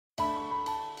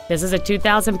This is a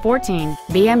 2014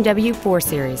 BMW 4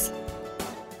 Series.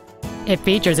 It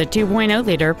features a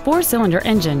 2.0-liter four-cylinder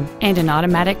engine and an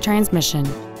automatic transmission.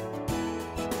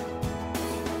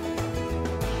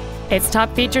 Its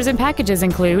top features and packages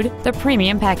include the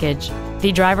Premium Package,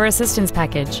 the Driver Assistance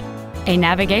Package, a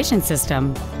navigation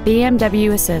system,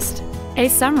 BMW Assist, a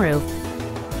sunroof,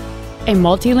 a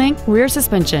multi-link rear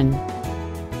suspension,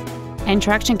 and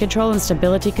traction control and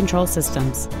stability control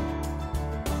systems.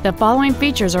 The following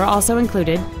features are also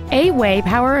included: 8-way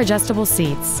power adjustable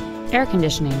seats, air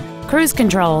conditioning, cruise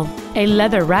control, a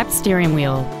leather-wrapped steering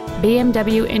wheel,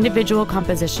 BMW individual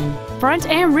composition, front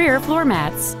and rear floor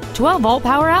mats, 12-volt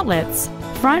power outlets,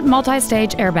 front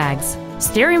multi-stage airbags,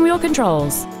 steering wheel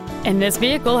controls, and this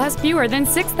vehicle has fewer than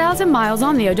 6,000 miles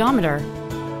on the odometer.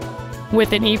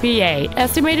 With an EPA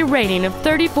estimated rating of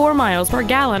 34 miles per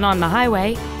gallon on the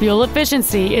highway, fuel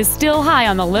efficiency is still high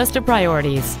on the list of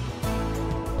priorities.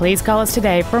 Please call us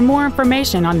today for more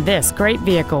information on this great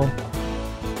vehicle.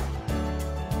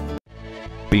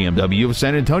 BMW of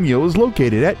San Antonio is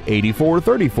located at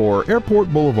 8434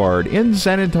 Airport Boulevard in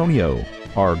San Antonio.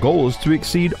 Our goal is to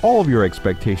exceed all of your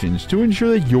expectations to ensure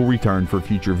that you'll return for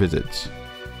future visits.